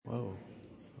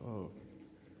Oh.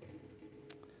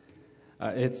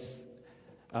 It's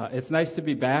nice to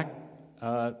be back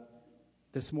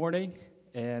this morning,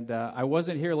 and I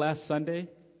wasn't here last Sunday,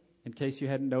 in case you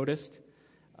hadn't noticed.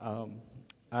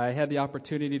 I had the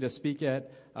opportunity to speak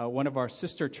at one of our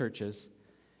sister churches,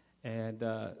 and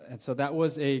so that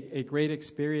was a great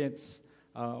experience.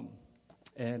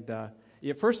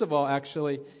 First of all,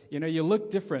 actually, you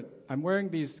look different. I'm wearing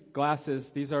these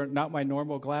glasses. These are not my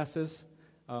normal glasses.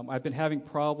 I've been having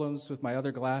problems with my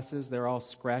other glasses. They're all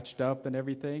scratched up and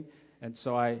everything. And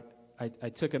so I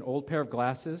took an old pair of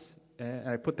glasses, and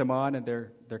I put them on, and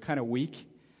they're kind of weak.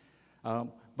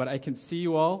 But I can see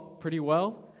you all pretty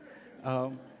well.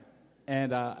 I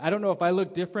don't know if I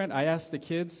look different. I asked the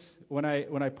kids when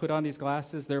I put on these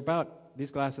glasses.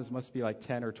 These glasses must be like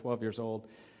 10 or 12 years old.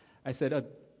 I said,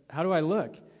 how do I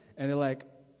look? And they're like,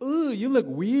 ooh, you look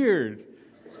weird.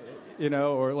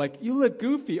 Or like, you look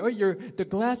goofy. Oh, the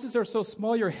glasses are so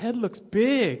small, your head looks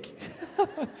big.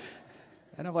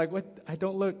 And I'm like, what? I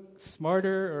don't look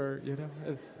smarter,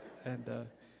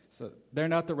 so they're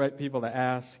not the right people to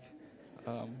ask.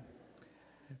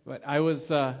 But I was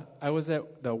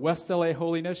at the West LA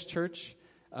Holiness Church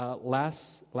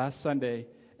last Sunday,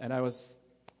 and I was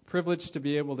privileged to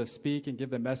be able to speak and give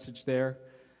the message there.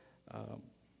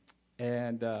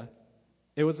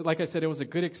 It was, like I said, it was a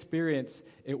good experience.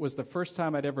 It was the first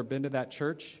time I'd ever been to that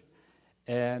church,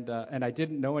 and I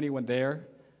didn't know anyone there.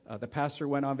 The pastor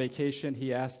went on vacation.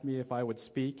 He asked me if I would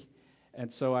speak,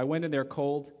 and so I went in there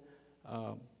cold.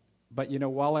 But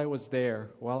while I was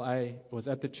there, while I was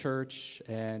at the church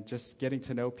and just getting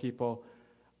to know people,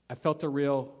 I felt a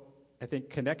real,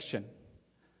 connection,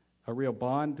 a real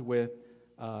bond with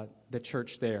the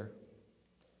church there.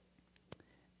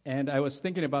 And I was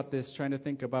thinking about this, trying to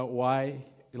think about why,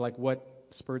 what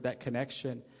spurred that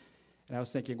connection. And I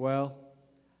was thinking, well,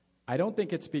 I don't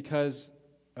think it's because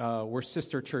we're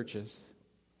sister churches,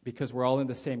 because we're all in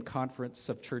the same conference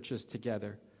of churches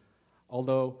together,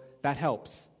 although that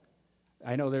helps.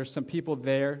 I know there's some people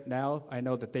there now. I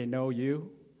know that they know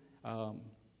you,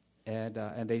 and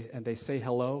they say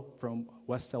hello from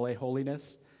West LA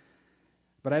Holiness.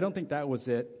 But I don't think that was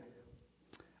it.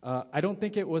 I don't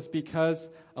think it was because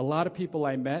a lot of people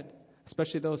I met,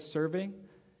 especially those serving,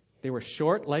 they were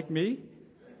short like me.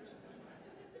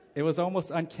 It was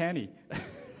almost uncanny.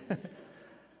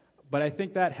 But I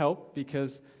think that helped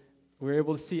because we were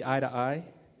able to see eye to eye.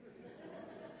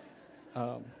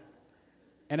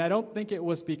 And I don't think it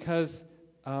was because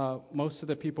most of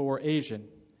the people were Asian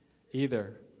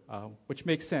either, which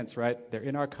makes sense, right? They're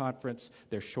in our conference,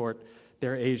 they're short,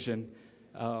 they're Asian.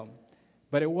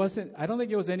 But it wasn't, I don't think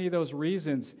it was any of those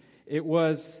reasons. It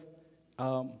was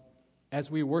as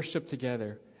we worshiped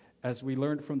together, as we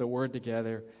learned from the Word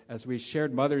together, as we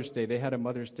shared Mother's Day. They had a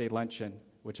Mother's Day luncheon,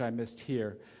 which I missed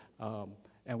here,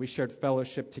 and we shared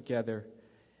fellowship together.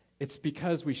 It's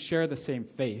because we share the same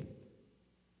faith.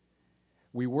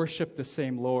 We worship the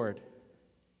same Lord,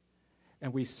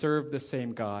 and we serve the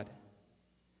same God.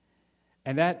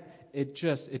 And that,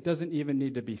 it doesn't even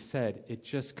need to be said. It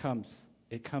just comes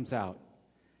out.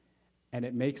 And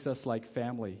it makes us like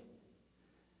family.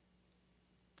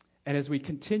 And as we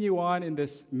continue on in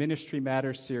this Ministry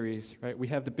Matters series, right, we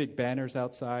have the big banners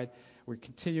outside. We're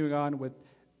continuing on with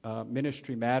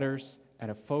Ministry Matters and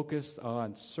a focus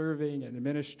on serving and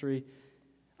ministry.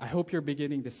 I hope you're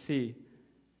beginning to see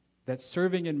that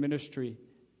serving in ministry,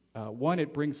 one,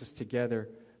 it brings us together,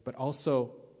 but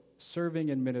also serving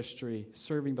in ministry,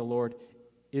 serving the Lord,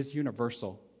 is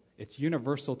universal. It's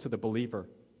universal to the believer.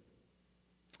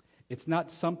 It's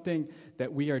not something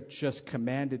that we are just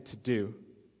commanded to do,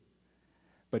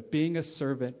 but being a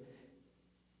servant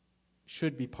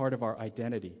should be part of our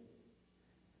identity.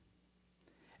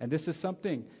 And this is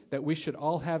something that we should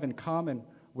all have in common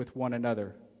with one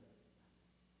another.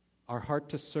 Our heart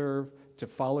to serve, to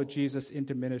follow Jesus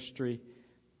into ministry,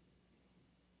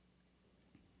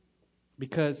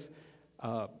 because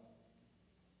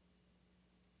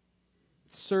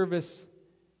service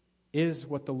is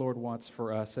what the Lord wants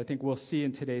for us. I think we'll see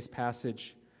in today's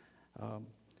passage,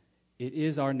 it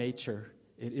is our nature.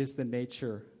 It is the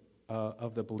nature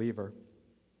of the believer.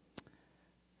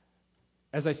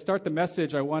 As I start the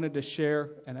message, I wanted to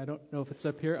share, and I don't know if it's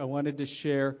up here, I wanted to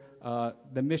share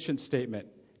the mission statement,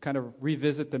 kind of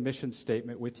revisit the mission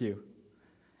statement with you.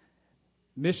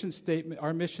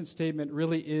 Our mission statement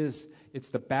really is, it's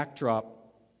the backdrop.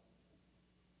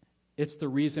 It's the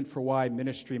reason for why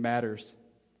ministry matters.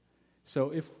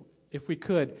 So if we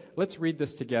could, let's read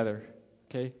this together,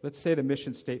 okay? Let's say the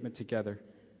mission statement together.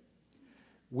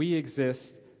 We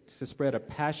exist to spread a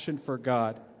passion for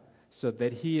God so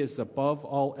that He is above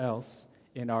all else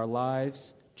in our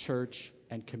lives, church,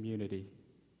 and community.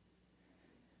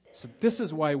 So this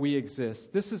is why we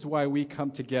exist. This is why we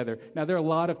come together. Now, there are a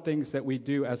lot of things that we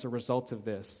do as a result of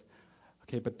this.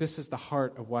 Okay, but this is the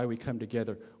heart of why we come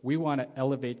together. We want to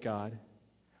elevate God.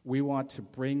 We want to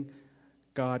bring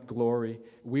God glory.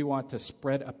 We want to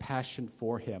spread a passion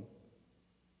for Him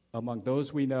among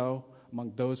those we know,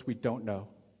 among those we don't know.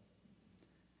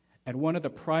 And one of the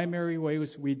primary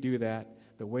ways we do that,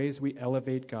 the ways we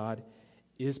elevate God,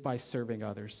 is by serving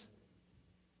others.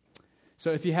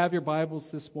 So if you have your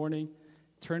Bibles this morning,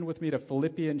 turn with me to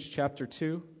Philippians chapter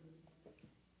 2.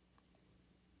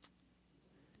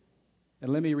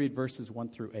 And let me read verses 1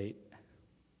 through 8.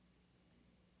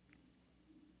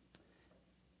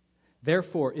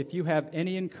 Therefore, if you have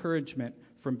any encouragement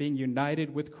from being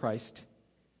united with Christ,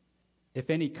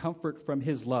 if any comfort from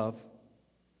His love,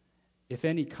 if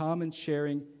any common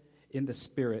sharing in the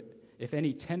Spirit, if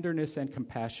any tenderness and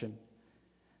compassion,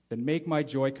 then make my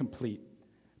joy complete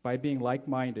by being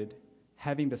like-minded,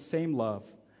 having the same love,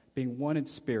 being one in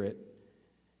spirit,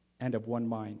 and of one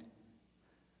mind.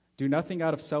 Do nothing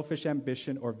out of selfish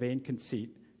ambition or vain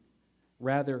conceit.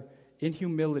 Rather, in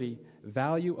humility,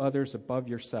 value others above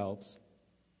yourselves,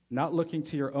 not looking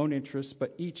to your own interests,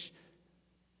 but each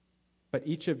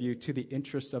of you to the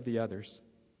interests of the others.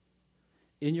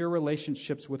 In your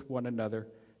relationships with one another,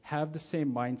 have the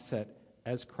same mindset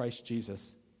as Christ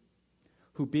Jesus,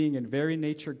 who being in very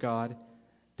nature God,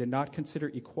 did not consider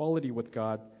equality with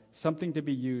God something to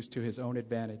be used to His own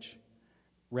advantage.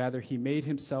 Rather, He made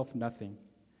Himself nothing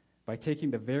by taking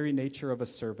the very nature of a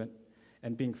servant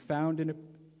and being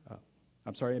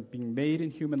being made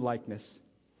in human likeness,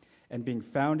 and being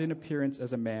found in appearance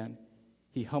as a man,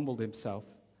 He humbled Himself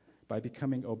by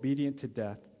becoming obedient to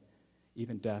death,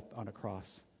 even death on a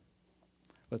cross.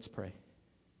 Let's pray.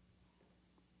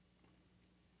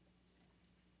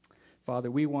 Father,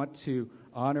 we want to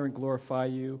honor and glorify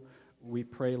You. We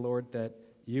pray, Lord, that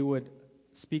You would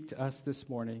speak to us this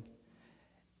morning.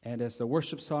 And as the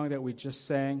worship song that we just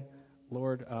sang,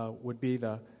 Lord, would be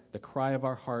the cry of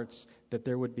our hearts, that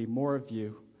there would be more of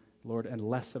You, Lord, and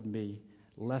less of me,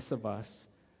 less of us.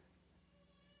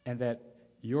 And that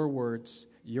Your words,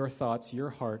 Your thoughts, Your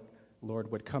heart,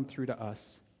 Lord, would come through to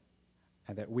us.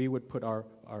 And that we would put our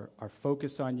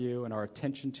focus on You and our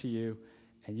attention to You,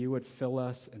 and You would fill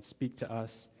us and speak to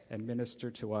us and minister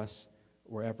to us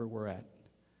wherever we're at.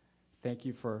 Thank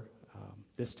You for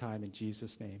this time. In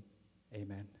Jesus' name,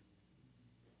 amen.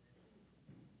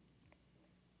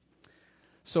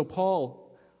 So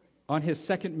Paul, on his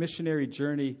second missionary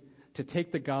journey to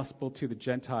take the gospel to the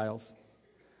Gentiles,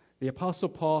 the Apostle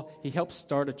Paul, he helped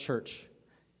start a church.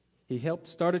 He helped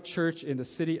start a church in the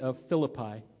city of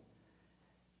Philippi.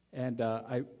 And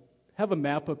I have a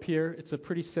map up here. It's a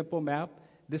pretty simple map.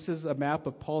 This is a map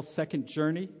of Paul's second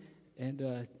journey. And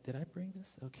did I bring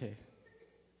this? Okay.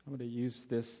 I'm going to use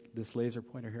this laser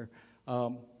pointer here.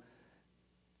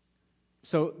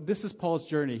 So this is Paul's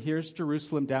journey. Here's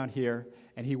Jerusalem down here.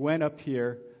 And he went up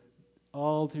here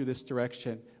all through this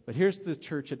direction. But here's the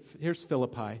church, here's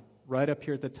Philippi, right up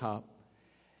here at the top.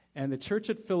 And the church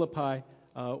at Philippi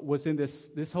was in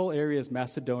this whole area is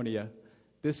Macedonia.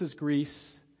 This is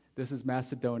Greece. This is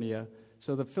Macedonia.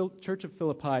 So the church of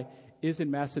Philippi is in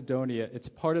Macedonia. It's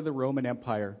part of the Roman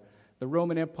Empire. The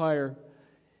Roman Empire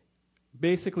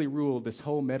basically ruled this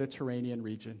whole Mediterranean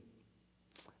region.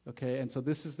 Okay, and so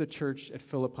this is the church at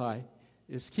Philippi.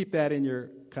 Just keep that in your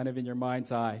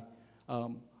mind's eye.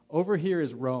 Over here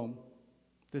is Rome.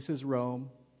 This is Rome.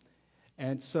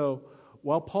 And so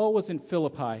while Paul was in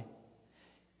Philippi,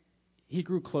 he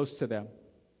grew close to them.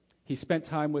 He spent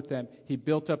time with them. He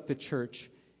built up the church.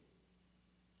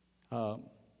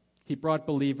 He brought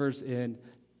believers in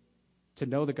to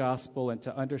know the gospel and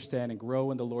to understand and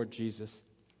grow in the Lord Jesus.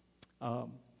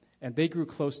 And they grew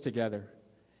close together.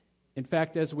 In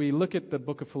fact, as we look at the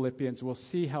book of Philippians, we'll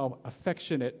see how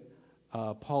affectionate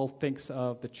Paul thinks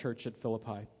of the church at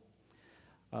Philippi.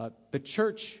 The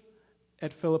church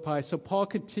at Philippi, so Paul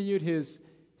continued his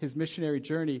missionary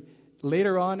journey.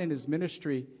 Later on in his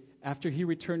ministry, after he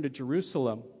returned to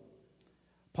Jerusalem,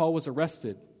 Paul was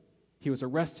arrested. He was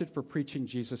arrested for preaching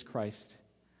Jesus Christ.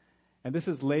 And this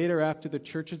is later after the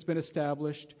church has been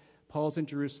established. Paul's in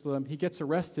Jerusalem. He gets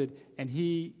arrested, and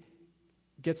he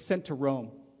gets sent to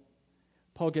Rome.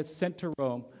 Paul gets sent to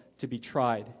Rome to be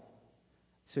tried.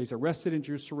 So he's arrested in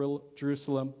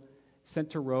Jerusalem, sent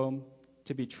to Rome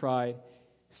to be tried.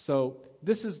 So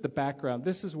this is the background.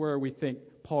 This is where we think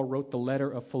Paul wrote the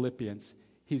letter of Philippians.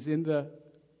 He's in a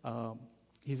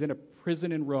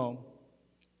prison in Rome,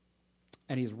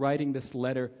 and he's writing this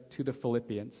letter to the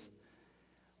Philippians.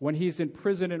 When he's in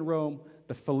prison in Rome,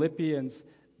 the Philippians,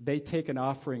 they take an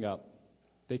offering up,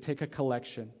 they take a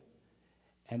collection,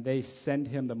 and they send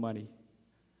him the money.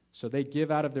 So they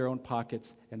give out of their own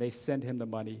pockets, and they send him the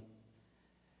money.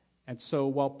 And so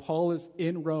while Paul is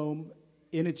in Rome,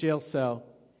 in a jail cell,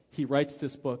 he writes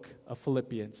this book of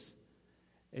Philippians.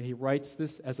 And he writes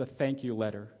this as a thank you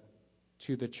letter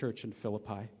to the church in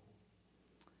Philippi.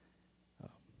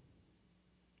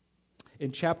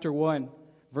 In chapter 1,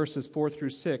 verses 4 through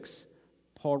 6,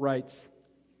 Paul writes,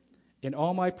 "In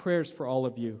all my prayers for all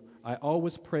of you, I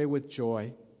always pray with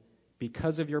joy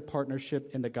because of your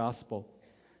partnership in the gospel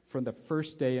from the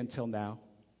first day until now,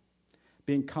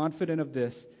 being confident of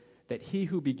this, that he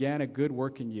who began a good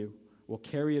work in you will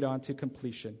carry it on to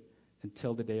completion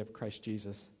until the day of Christ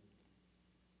Jesus."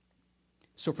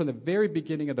 So from the very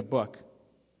beginning of the book,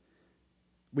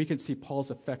 we can see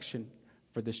Paul's affection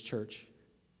for this church.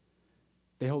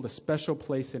 They hold a special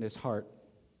place in his heart.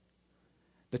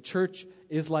 The church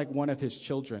is like one of his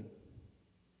children.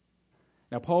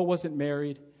 Now, Paul wasn't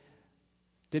married,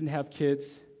 didn't have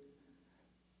kids,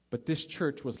 but this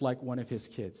church was like one of his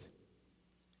kids.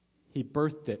 He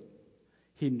birthed it.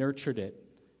 He nurtured it.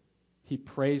 He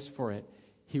prays for it.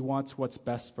 He wants what's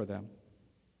best for them.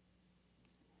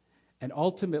 And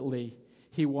ultimately,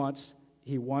 he wants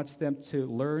them to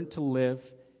learn to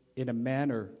live in a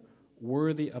manner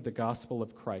worthy of the gospel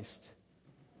of Christ.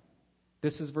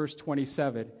 This is verse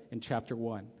 27 in chapter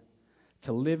 1.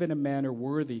 To live in a manner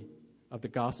worthy of the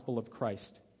gospel of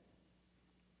Christ.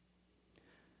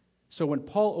 So when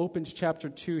Paul opens chapter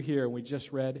 2 here, we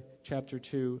just read chapter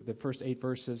 2, the first 8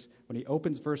 verses, when he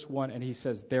opens verse 1 and he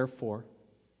says, "Therefore,"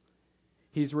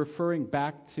 he's referring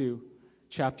back to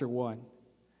chapter 1.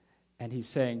 And he's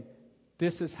saying,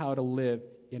 this is how to live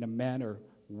in a manner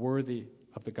worthy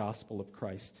of the gospel of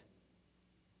Christ.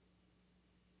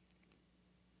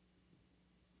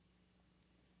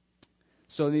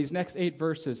 So in these next 8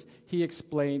 verses, he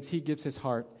gives his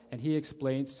heart, and he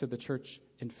explains to the church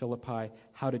in Philippi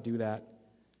how to do that.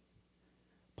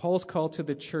 Paul's call to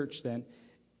the church, then,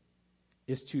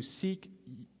 is to seek.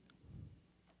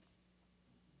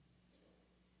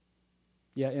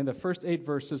 In the first 8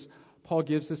 verses, Paul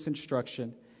gives this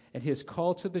instruction, and his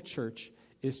call to the church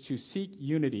is to seek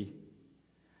unity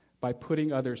by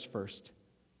putting others first.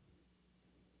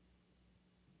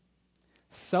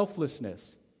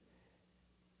 Selflessness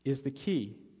is the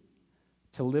key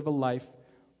to live a life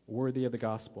worthy of the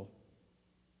gospel.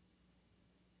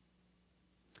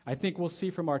 I think we'll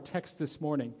see from our text this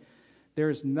morning, there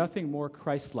is nothing more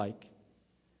Christ-like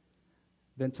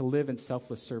than to live in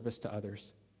selfless service to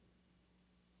others.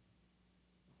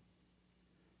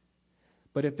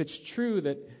 But if it's true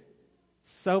that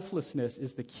selflessness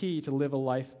is the key to live a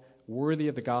life worthy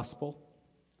of the gospel,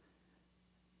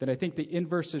 then I think the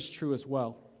inverse is true as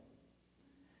well,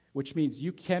 which means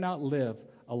you cannot live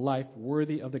a life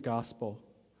worthy of the gospel,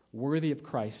 worthy of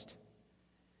Christ,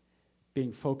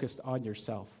 being focused on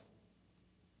yourself.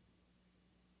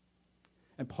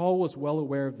 And Paul was well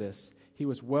aware of this. He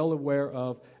was well aware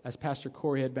of, as Pastor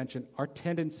Corey had mentioned, our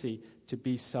tendency to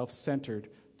be self-centered,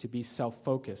 to be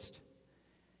self-focused.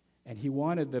 And he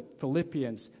wanted the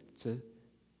Philippians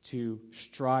to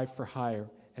strive for higher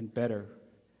and better.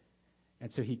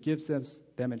 And so he gives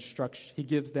them instruction. He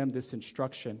gives them this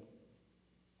instruction.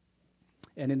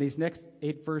 And in these next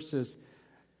 8 verses,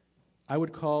 I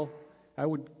would call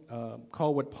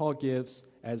what Paul gives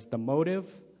as the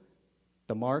motive,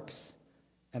 the marks,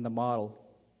 and the model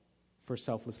for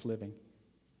selfless living.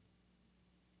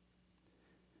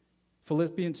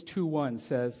 Philippians 2:1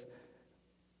 says,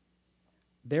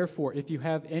 "Therefore, if you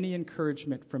have any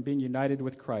encouragement from being united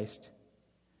with Christ,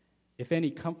 if any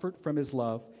comfort from his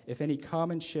love, if any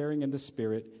common sharing in the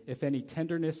Spirit, if any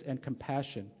tenderness and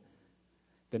compassion,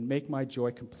 then make my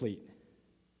joy complete."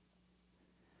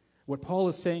 What Paul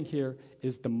is saying here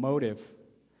is the motive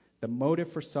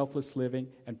for selfless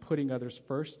living and putting others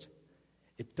first.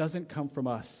 It doesn't come from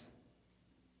us.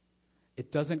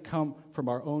 It doesn't come from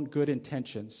our own good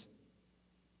intentions.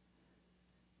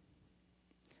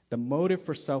 The motive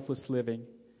for selfless living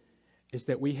is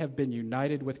that we have been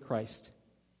united with Christ,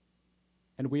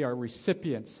 and we are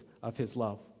recipients of his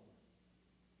love.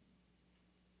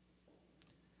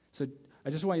 So I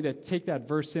just want you to take that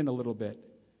verse in a little bit,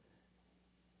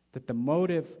 that the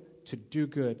motive to do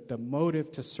good, the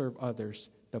motive to serve others,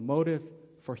 the motive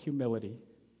for humility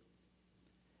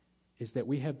is that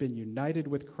we have been united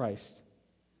with Christ,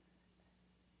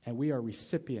 and we are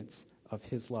recipients of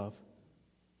his love.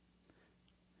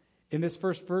 In this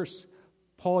first verse,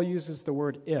 Paul uses the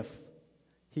word if.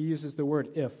 He uses the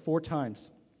word if 4 times.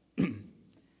 And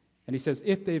he says,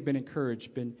 if they've been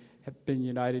encouraged, being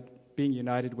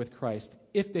united with Christ,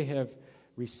 if they have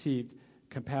received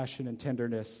compassion and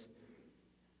tenderness.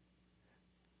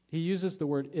 He uses the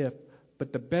word if,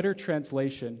 but the better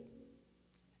translation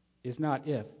is not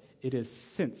if, it is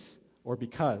since or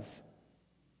because.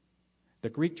 The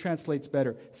Greek translates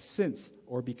better, since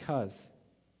or because.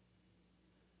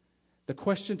 The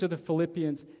question to the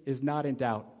Philippians is not in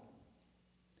doubt.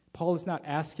 Paul is not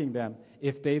asking them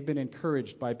if they've been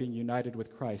encouraged by being united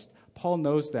with Christ. Paul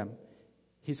knows them.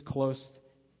 He's close.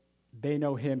 They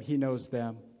know him. He knows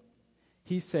them.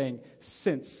 He's saying,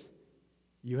 since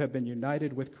you have been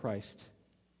united with Christ,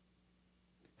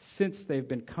 since they've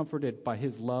been comforted by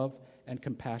his love and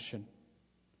compassion.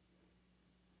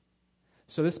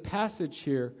 So this passage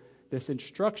here, this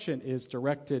instruction is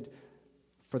directed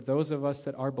for those of us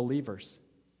that are believers.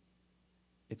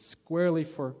 It's squarely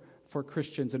for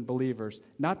Christians and believers.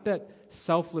 Not that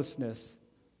selflessness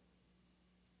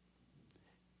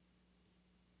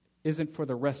isn't for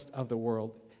the rest of the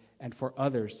world and for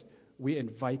others. We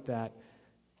invite that.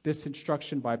 This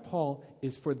instruction by Paul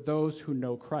is for those who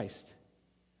know Christ,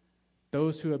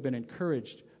 those who have been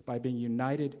encouraged by being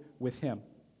united with him.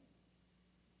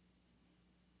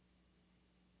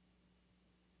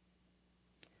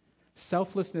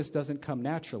 Selflessness doesn't come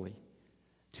naturally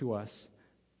to us.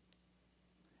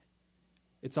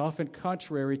 It's often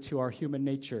contrary to our human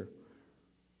nature.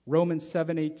 Romans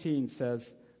 7:18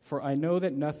 says, "For I know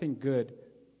that nothing good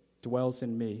dwells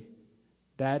in me,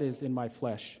 that is, in my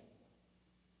flesh."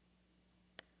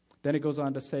 Then it goes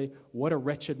on to say, "What a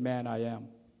wretched man I am.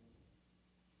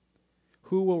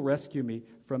 Who will rescue me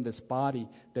from this body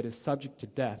that is subject to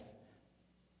death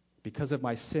because of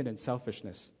my sin and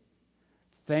selfishness?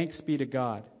 Thanks be to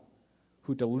God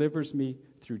who delivers me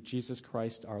through Jesus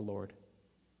Christ our Lord."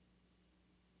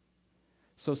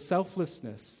 So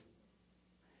selflessness,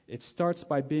 it starts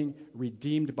by being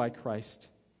redeemed by Christ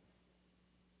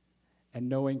and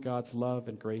knowing God's love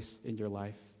and grace in your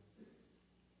life.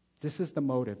 This is the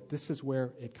motive. This is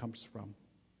where it comes from.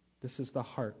 This is the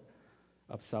heart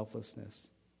of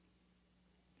selflessness.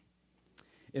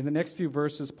 In the next few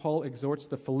verses, Paul exhorts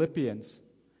the Philippians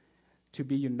to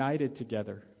be united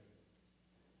together.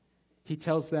 He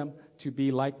tells them to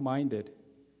be like-minded,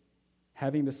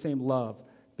 having the same love,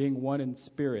 being one in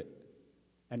spirit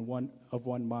and one of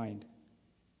one mind.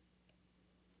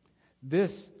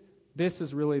 This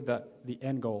is really the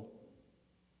end goal.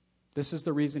 This is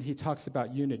the reason he talks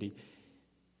about unity.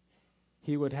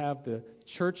 He would have the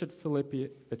church at Philippi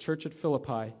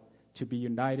to be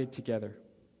united together,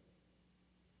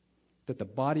 that the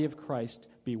body of Christ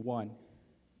be one.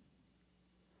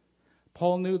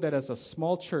 Paul knew that as a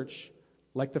small church,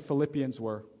 like the Philippians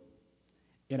were,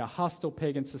 in a hostile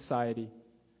pagan society,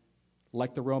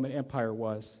 like the Roman Empire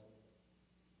was,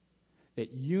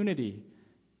 that unity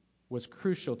was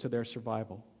crucial to their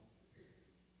survival.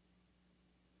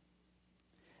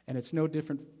 And it's no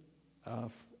different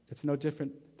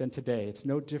than today. It's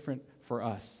no different for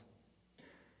us.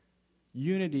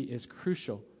 Unity is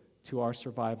crucial to our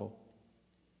survival.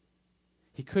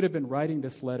 He could have been writing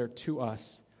this letter to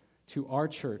us, to our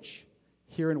church,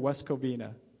 here in West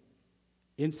Covina,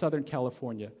 in Southern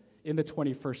California, in the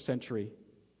 21st century.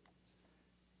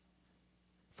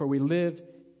 For we live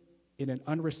in an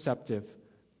unreceptive,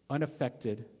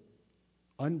 unaffected,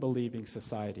 unbelieving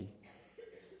society,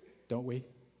 don't we?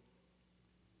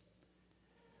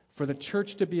 For the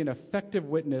church to be an effective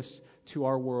witness to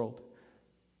our world,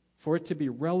 for it to be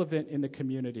relevant in the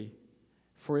community,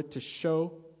 for it to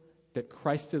show that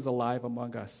Christ is alive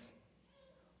among us,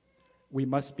 we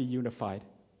must be unified.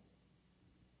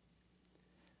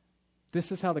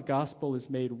 This is how the gospel is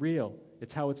made real.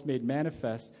 It's how it's made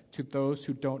manifest to those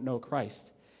who don't know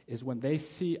Christ, is when they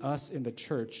see us in the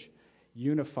church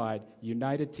unified,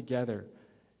 united together,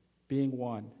 being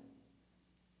one,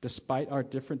 despite our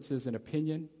differences in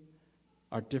opinion,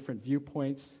 our different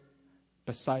viewpoints,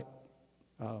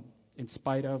 in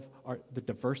spite of the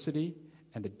diversity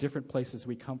and the different places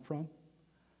we come from.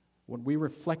 When we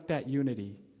reflect that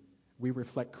unity, we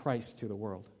reflect Christ to the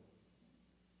world.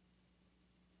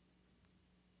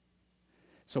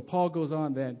 So Paul goes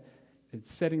on then, in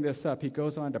setting this up, he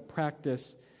goes on to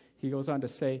practice, he goes on to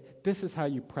say, this is how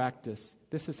you practice,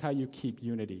 this is how you keep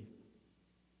unity.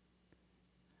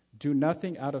 Do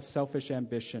nothing out of selfish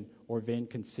ambition or vain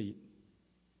conceit.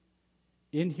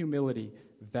 In humility,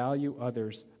 value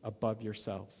others above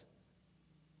yourselves.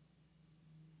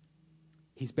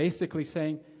 He's basically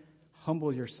saying,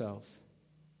 humble yourselves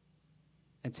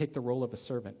and take the role of a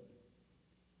servant.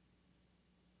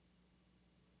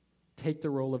 Take the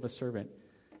role of a servant.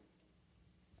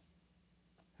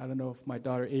 I don't know if my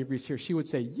daughter Avery's here. She would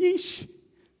say, yeesh.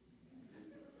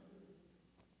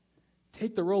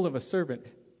 take the role of a servant,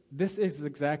 this is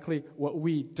exactly what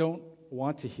we don't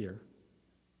want to hear.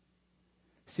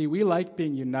 See, we like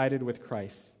being united with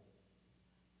Christ.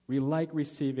 We like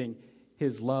receiving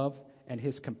his love and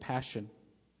his compassion.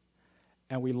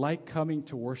 And we like coming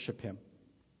to worship him.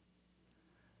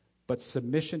 But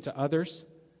submission to others,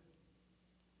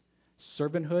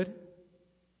 servanthood,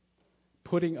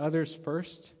 putting others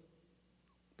first,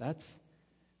 that's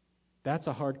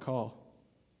a hard call.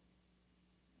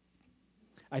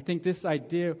 I think this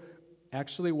idea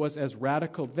actually was as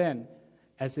radical then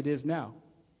as it is now.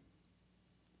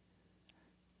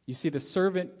 You see, the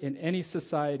servant in any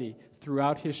society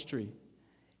throughout history,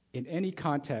 in any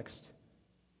context,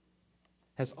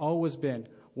 has always been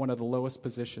one of the lowest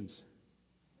positions.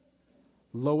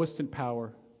 Lowest in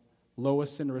power,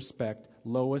 lowest in respect,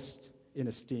 lowest in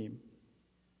esteem.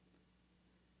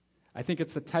 I think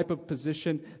it's the type of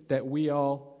position that we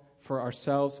all, for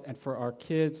ourselves and for our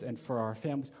kids and for our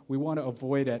families, we want to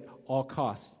avoid at all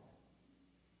costs.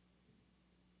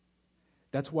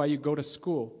 That's why you go to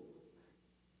school.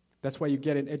 That's why you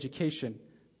get an education.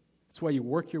 That's why you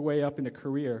work your way up in a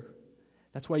career.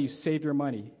 That's why you save your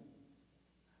money.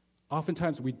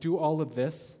 Oftentimes we do all of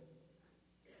this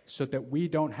so that we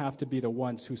don't have to be the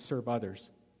ones who serve others.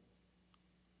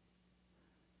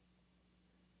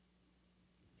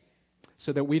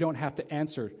 So that we don't have to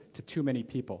answer to too many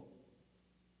people.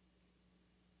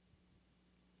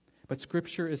 But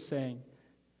Scripture is saying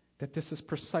that this is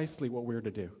precisely what we're to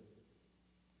do.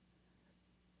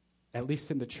 At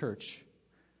least in the church,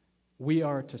 we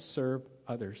are to serve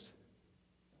others.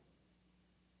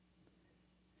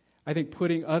 I think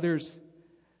putting others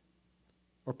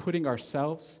or putting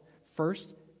ourselves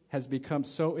first has become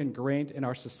so ingrained in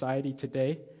our society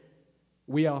today,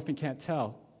 we often can't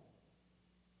tell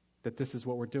that this is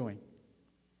what we're doing.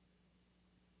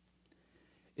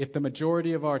 If the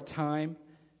majority of our time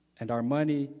and our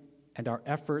money and our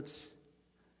efforts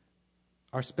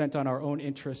are spent on our own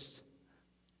interests,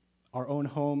 our own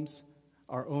homes,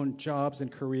 our own jobs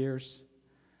and careers,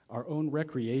 our own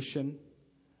recreation,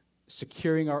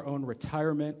 securing our own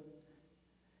retirement,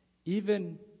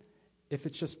 even if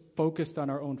it's just focused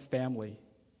on our own family,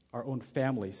 our own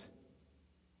families,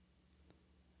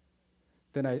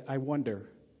 then I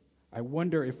wonder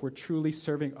if we're truly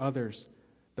serving others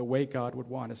the way God would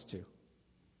want us to.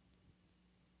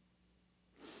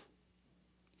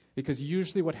 Because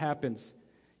usually what happens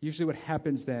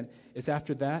then is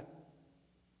after that,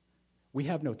 we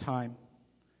have no time.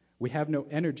 We have no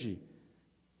energy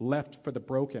left for the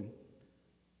broken.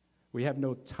 We have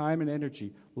no time and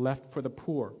energy left for the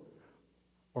poor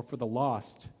or for the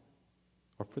lost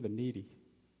or for the needy.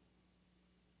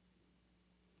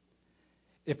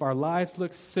 If our lives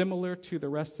look similar to the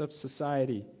rest of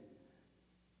society,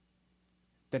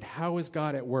 then how is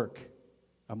God at work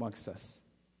amongst us?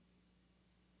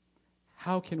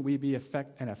 How can we be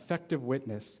an effective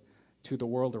witness to the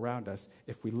world around us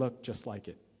if we look just like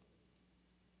it?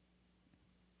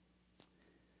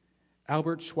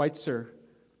 Albert Schweitzer,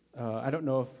 I don't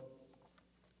know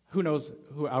who knows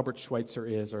who Albert Schweitzer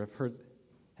is or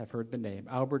have heard the name.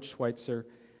 Albert Schweitzer,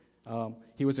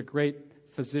 he was a great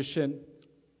physician.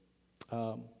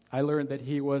 I learned that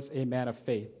he was a man of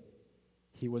faith.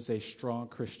 He was a strong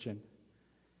Christian.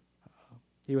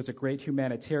 He was a great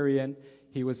humanitarian.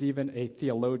 He was even a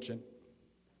theologian.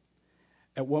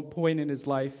 At one point in his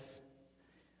life,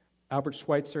 Albert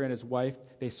Schweitzer and his wife,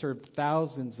 they served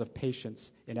thousands of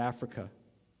patients in Africa.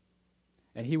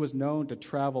 And he was known to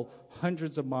travel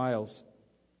hundreds of miles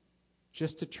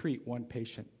just to treat one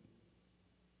patient.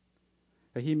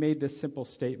 But he made this simple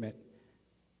statement.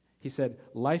 He said,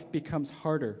 "Life becomes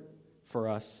harder for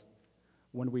us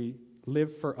when we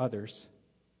live for others,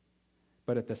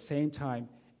 but at the same time,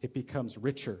 it becomes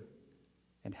richer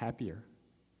and happier."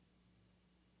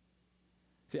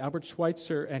 See, Albert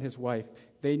Schweitzer and his wife,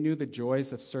 they knew the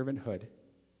joys of servanthood.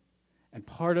 And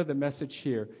part of the message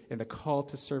here in the call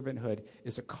to servanthood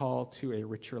is a call to a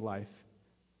richer life,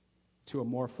 to a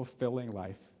more fulfilling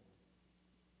life.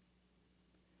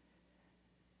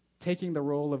 Taking the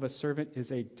role of a servant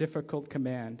is a difficult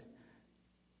command.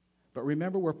 But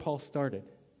remember where Paul started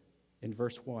in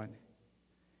verse 1.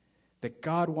 That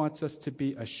God wants us to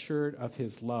be assured of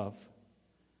his love,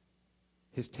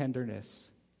 his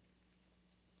tenderness,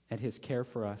 and his care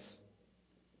for us.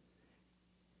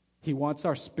 He wants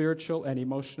our spiritual and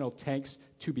emotional tanks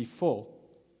to be full.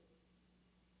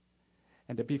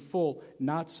 And to be full,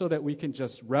 not so that we can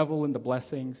just revel in the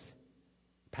blessings,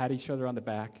 pat each other on the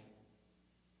back,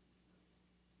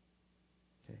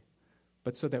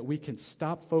 but so that we can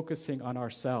stop focusing on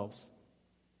ourselves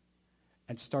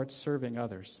and start serving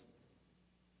others.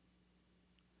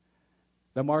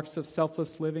 The marks of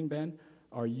selfless living, then,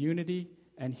 are unity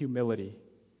and humility.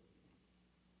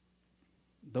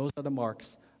 Those are the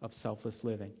marks of selfless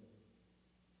living.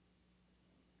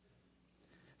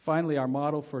 Finally, our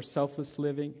model for selfless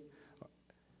living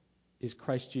is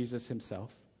Christ Jesus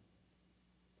himself.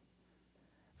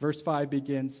 Verse 5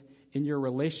 begins, "In your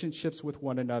relationships with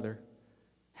one another,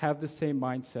 have the same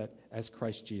mindset as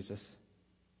Christ Jesus."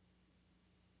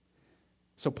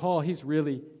 So Paul, he's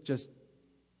really just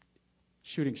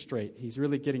shooting straight. He's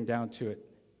really getting down to it.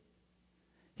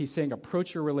 He's saying,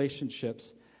 approach your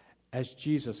relationships as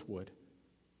Jesus would.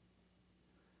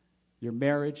 Your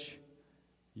marriage,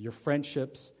 your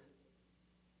friendships,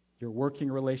 your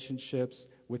working relationships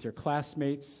with your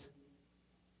classmates,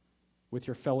 with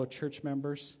your fellow church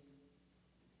members.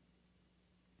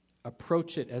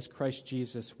 Approach it as Christ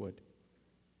Jesus would.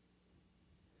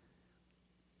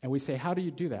 And we say, how do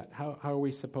you do that? How are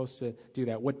we supposed to do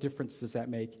that? What difference does that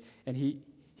make? And he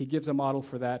gives a model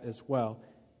for that as well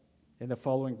in the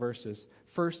following verses.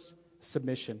 First,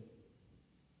 submission.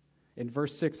 In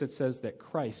verse 6, it says that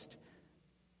Christ,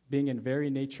 being in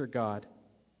very nature God,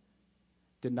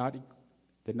 did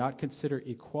not consider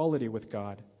equality with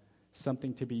God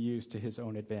something to be used to his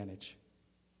own advantage.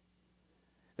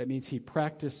 That means he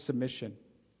practiced submission.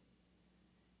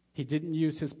 He didn't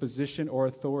use his position or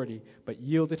authority, but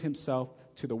yielded himself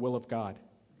to the will of God.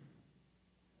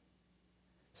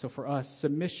 So for us,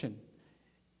 submission,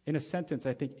 in a sentence,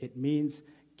 I think it means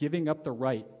giving up the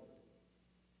right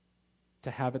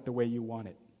to have it the way you want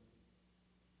it.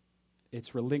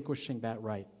 It's relinquishing that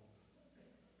right.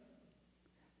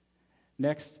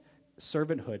 Next,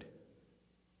 servanthood.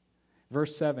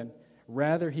 Verse 7,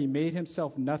 "Rather he made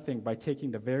himself nothing by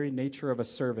taking the very nature of a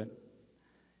servant,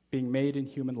 being made in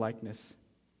human likeness."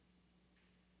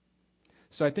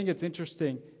 So I think it's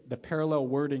interesting, the parallel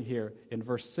wording here in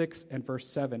verse 6 and verse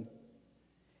 7.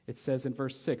 It says in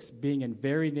verse 6, being in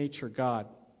very nature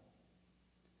God.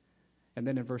 And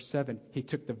then in verse 7, he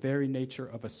took the very nature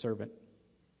of a servant.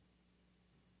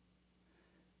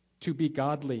 To be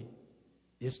godly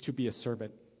is to be a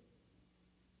servant.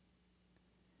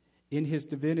 In his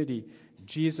divinity,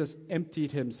 Jesus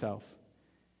emptied himself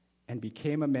and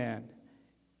became a man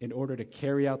in order to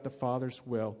carry out the Father's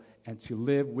will and to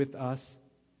live with us,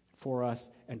 for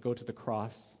us, and go to the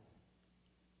cross.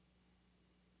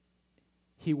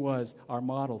 He was our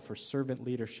model for servant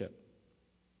leadership.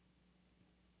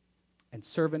 And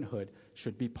servanthood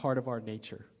should be part of our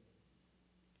nature.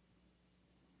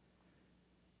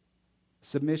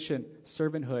 Submission,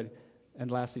 servanthood, and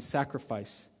lastly,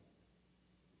 sacrifice.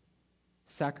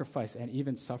 Sacrifice and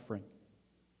even suffering.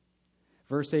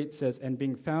 Verse 8 says, "And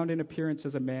being found in appearance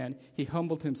as a man, he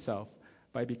humbled himself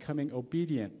by becoming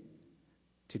obedient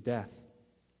to death,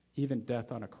 even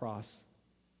death on a cross."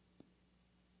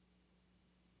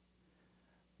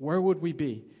 Where would we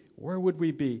be? Where would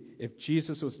we be if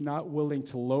Jesus was not willing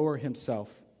to lower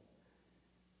himself,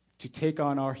 to take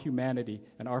on our humanity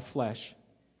and our flesh,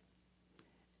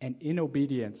 and in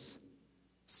obedience,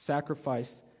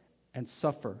 sacrifice and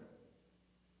suffer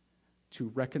to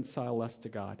reconcile us to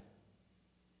God?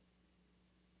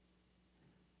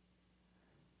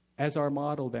 As our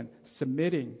model, then,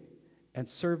 submitting and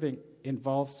serving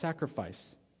involves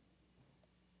sacrifice.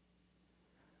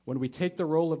 When we take the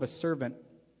role of a servant,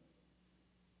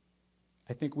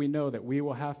 I think we know that we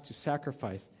will have to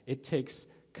sacrifice. It takes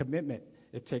commitment.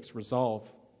 It takes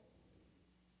resolve.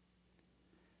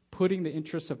 Putting the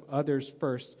interests of others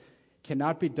first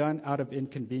cannot be done out of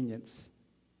inconvenience.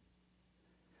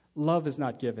 Love is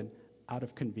not given out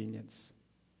of convenience.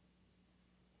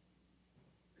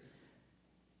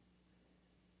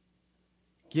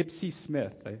 Gipsy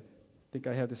Smith, I think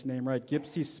I have this name right,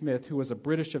 Gipsy Smith, who was a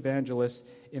British evangelist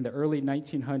in the early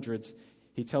 1900s,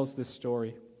 he tells this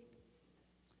story.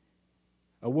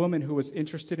 A woman who was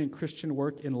interested in Christian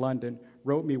work in London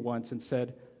wrote me once and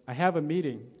said, "I have a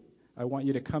meeting I want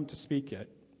you to come to speak at.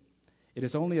 It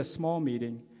is only a small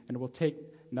meeting and will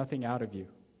take nothing out of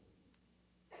you."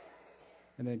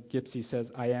 And then Gipsy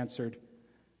says, "I answered,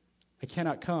 I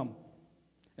cannot come,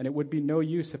 and it would be no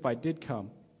use if I did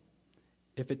come.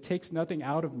 If it takes nothing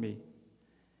out of me,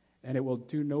 and it will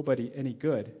do nobody any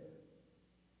good.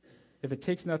 If it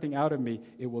takes nothing out of me,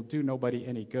 it will do nobody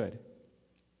any good.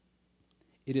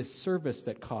 It is service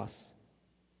that costs,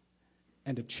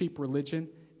 and a cheap religion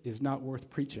is not worth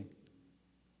preaching."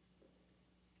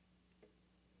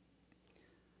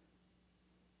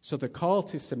 So the call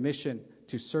to submission,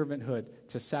 to servanthood,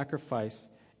 to sacrifice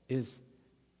it's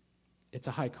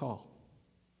a high call.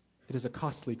 It is a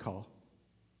costly call.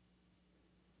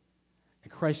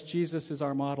 And Christ Jesus is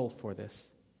our model for this.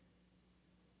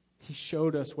 He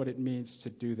showed us what it means to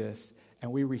do this,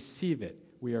 and we receive it.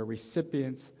 We are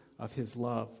recipients of his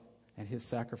love and his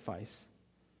sacrifice.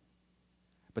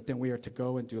 But then we are to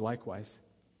go and do likewise.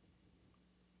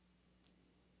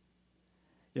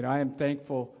 You know, I am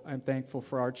thankful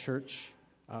for our church.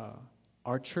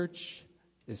 Our church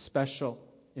is special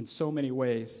in so many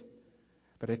ways,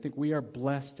 but I think we are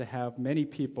blessed to have many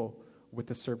people with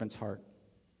the servant's heart.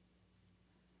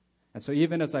 And so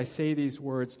even as I say these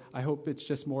words, I hope it's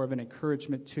just more of an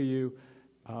encouragement to you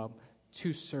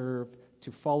to serve,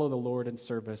 to follow the Lord in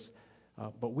service.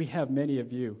 But we have many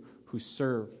of you who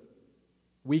serve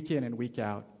week in and week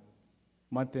out,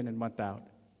 month in and month out.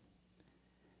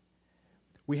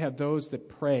 We have those that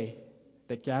pray,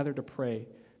 that gather to pray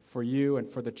for you and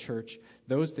for the church,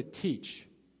 those that teach,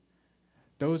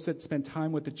 those that spend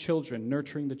time with the children,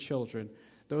 nurturing the children,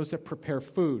 those that prepare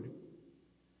food,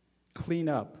 clean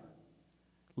up,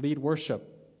 lead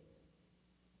worship,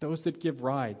 those that give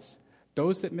rides,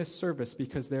 those that miss service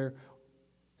because they're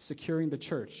securing the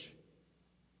church,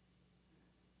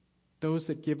 those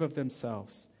that give of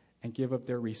themselves and give of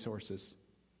their resources.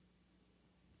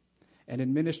 And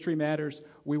in ministry matters,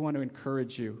 we want to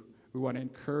encourage you. We want to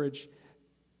encourage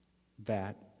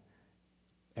that.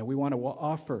 And we want to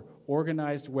offer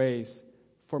organized ways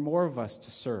for more of us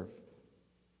to serve,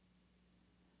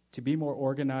 to be more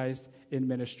organized in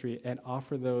ministry and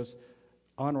offer those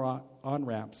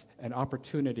on-ramps and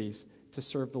opportunities to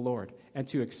serve the Lord and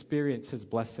to experience his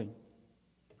blessing.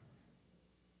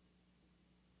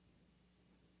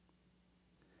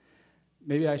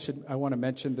 Maybe I want to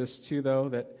mention this too, though,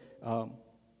 that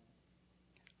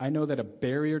I know that a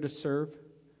barrier to serve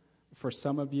for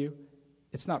some of you,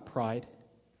 it's not pride,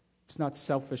 it's not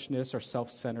selfishness or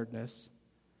self-centeredness,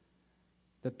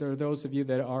 that there are those of you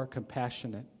that are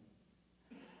compassionate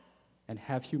and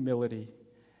have humility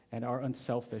and are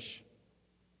unselfish,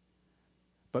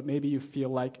 but maybe you feel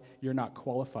like you're not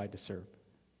qualified to serve.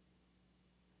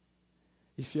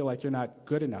 You feel like you're not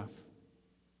good enough,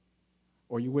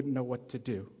 or you wouldn't know what to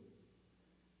do.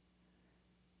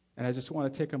 And I just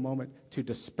want to take a moment to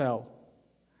dispel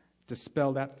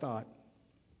that thought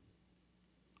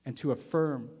and to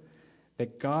affirm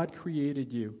that God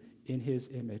created you in his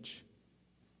image.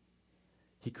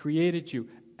 He created you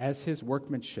as his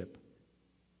workmanship,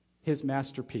 his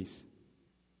masterpiece.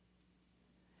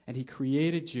 And he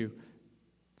created you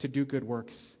to do good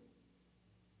works.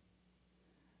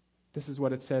 This is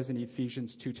what it says in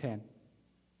Ephesians 2:10.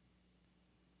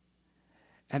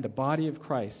 And the body of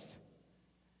Christ,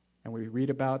 and we read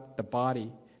about the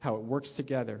body, how it works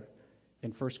together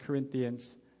in 1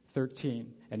 Corinthians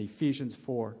 13 and Ephesians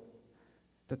 4,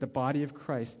 that the body of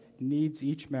Christ needs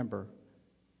each member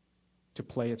to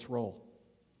play its role.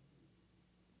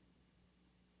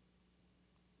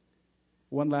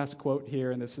 One last quote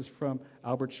here, and this is from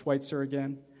Albert Schweitzer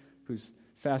again, who's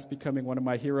fast becoming one of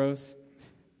my heroes.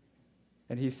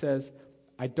 And he says,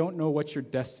 "I don't know what your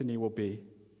destiny will be."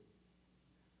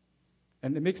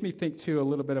 And it makes me think, too, a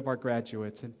little bit of our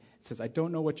graduates. And it says, "I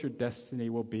don't know what your destiny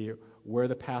will be or where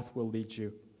the path will lead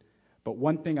you. But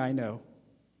one thing I know,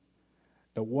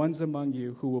 the ones among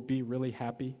you who will be really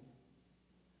happy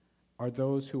are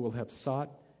those who will have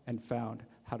sought and found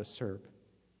how to serve."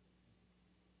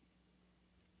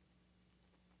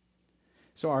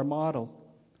 So our model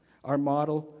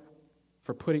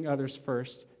for putting others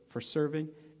first, for serving,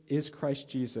 is Christ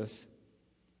Jesus.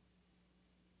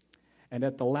 And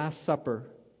at the Last Supper,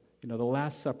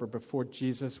 before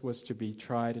Jesus was to be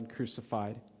tried and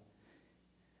crucified,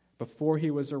 before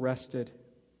he was arrested,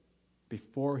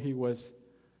 before he was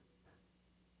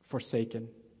forsaken,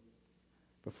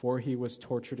 before he was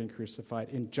tortured and crucified,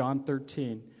 in John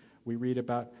 13, we read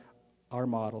about our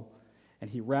model. And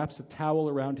he wraps a towel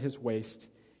around his waist,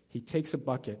 he takes a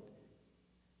bucket,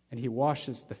 and he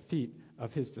washes the feet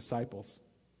of his disciples.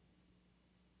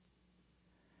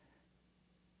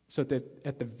 So that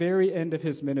at the very end of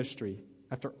his ministry,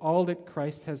 after all that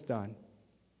Christ has done,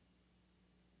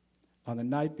 on the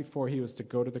night before he was to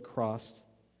go to the cross,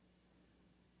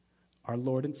 our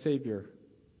Lord and Savior,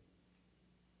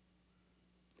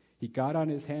 he got on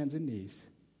his hands and knees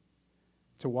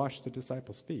to wash the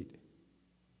disciples' feet.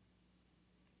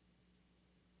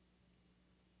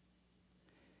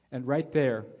 And right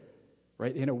there,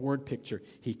 right in a word picture,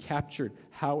 he captured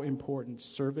how important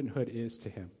servanthood is to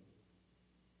him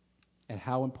and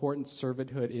how important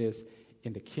servanthood is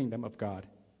in the kingdom of God.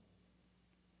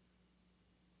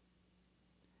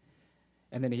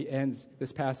 And then he ends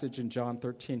this passage in John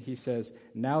 13. He says,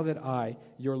 "Now that I,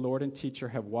 your Lord and teacher,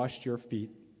 have washed your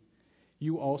feet,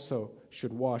 you also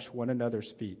should wash one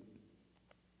another's feet.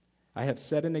 I have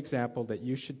set an example that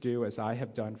you should do as I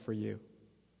have done for you.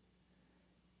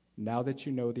 Now that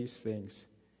you know these things,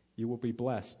 you will be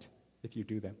blessed if you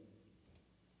do them.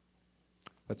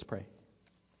 Let's pray.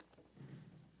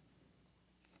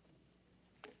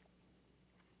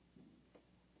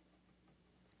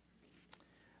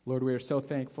 Lord, we are so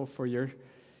thankful for your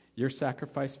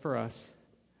sacrifice for us,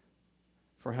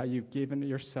 for how you've given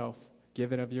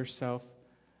of yourself,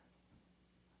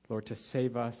 Lord, to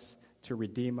save us, to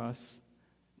redeem us,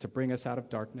 to bring us out of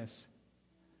darkness.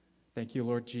 Thank you,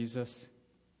 Lord Jesus.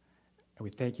 And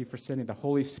we thank you for sending the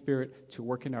Holy Spirit to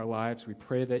work in our lives. We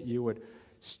pray that you would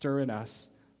stir in us,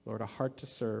 Lord, a heart to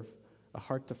serve, a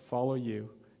heart to follow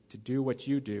you, to do what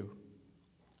you do,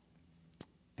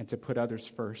 and to put others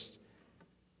first,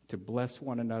 to bless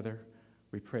one another.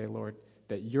 We pray, Lord,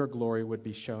 that your glory would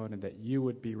be shown and that you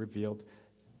would be revealed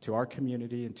to our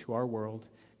community and to our world,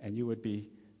 and you would be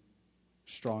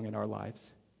strong in our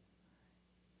lives.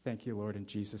 Thank you, Lord, in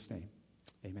Jesus' name.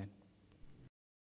 Amen.